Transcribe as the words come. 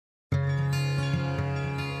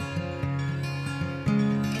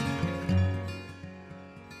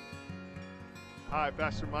Hi,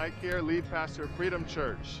 Pastor Mike here, lead pastor of Freedom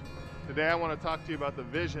Church. Today I want to talk to you about the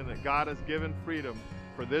vision that God has given Freedom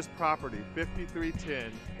for this property,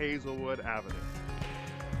 5310 Hazelwood Avenue.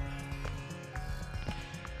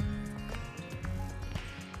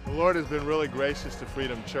 The Lord has been really gracious to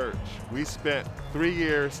Freedom Church. We spent 3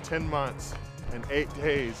 years, 10 months, and 8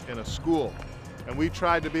 days in a school. And we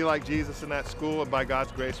tried to be like Jesus in that school, and by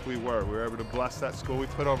God's grace we were. We were able to bless that school. We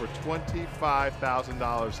put over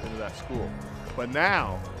 $25,000 into that school. But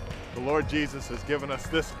now, the Lord Jesus has given us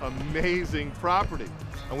this amazing property.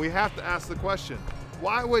 And we have to ask the question,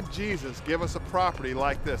 why would Jesus give us a property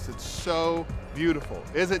like this? It's so beautiful.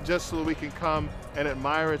 Is it just so that we can come and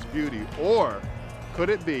admire its beauty? Or could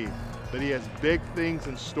it be that He has big things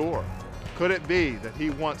in store? Could it be that He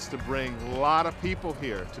wants to bring a lot of people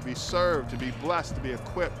here to be served, to be blessed, to be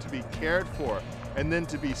equipped, to be cared for, and then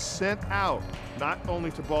to be sent out, not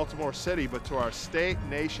only to Baltimore City, but to our state,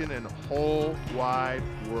 nation, and whole wide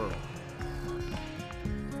world?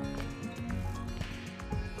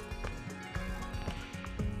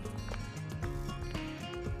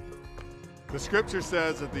 The scripture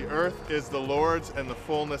says that the earth is the Lord's and the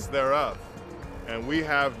fullness thereof. And we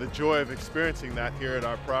have the joy of experiencing that here at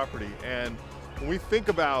our property. And when we think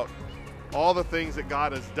about all the things that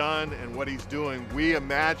God has done and what He's doing, we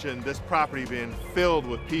imagine this property being filled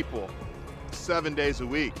with people 7 days a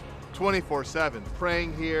week, 24/7,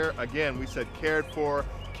 praying here. Again, we said cared for,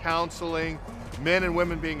 counseling, men and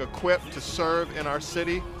women being equipped to serve in our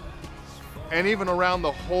city, and even around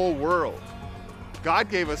the whole world. God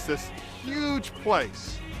gave us this huge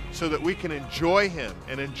place so that we can enjoy Him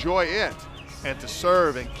and enjoy it, and to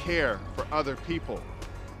serve and care for other people.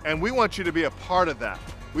 And we want you to be a part of that.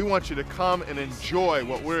 We want you to come and enjoy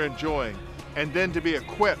what we're enjoying, and then to be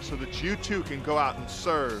equipped so that you too can go out and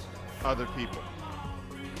serve other people.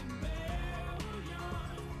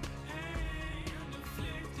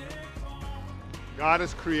 God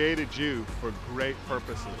has created you for great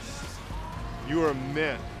purposes. You are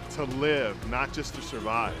meant to live, not just to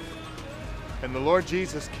survive. And the Lord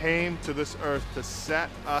Jesus came to this earth to set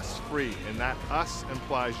us free, and that us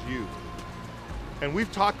implies you. And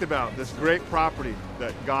we've talked about this great property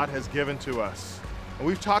that God has given to us. And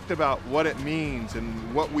we've talked about what it means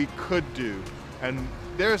and what we could do. And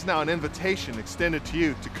there is now an invitation extended to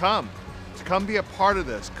you to come be a part of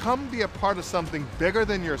this. Come be a part of something bigger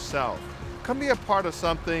than yourself. Come be a part of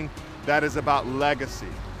something that is about legacy,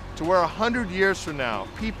 to where 100 years from now,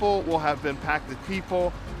 people will have impacted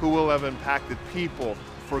people who will have impacted people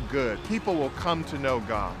for good. People will come to know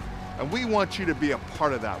God. And we want you to be a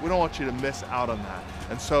part of that. We don't want you to miss out on that.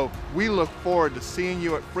 And so we look forward to seeing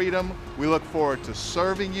you at Freedom. We look forward to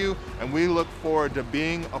serving you, and we look forward to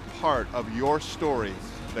being a part of your story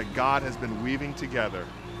that God has been weaving together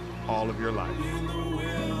all of your life.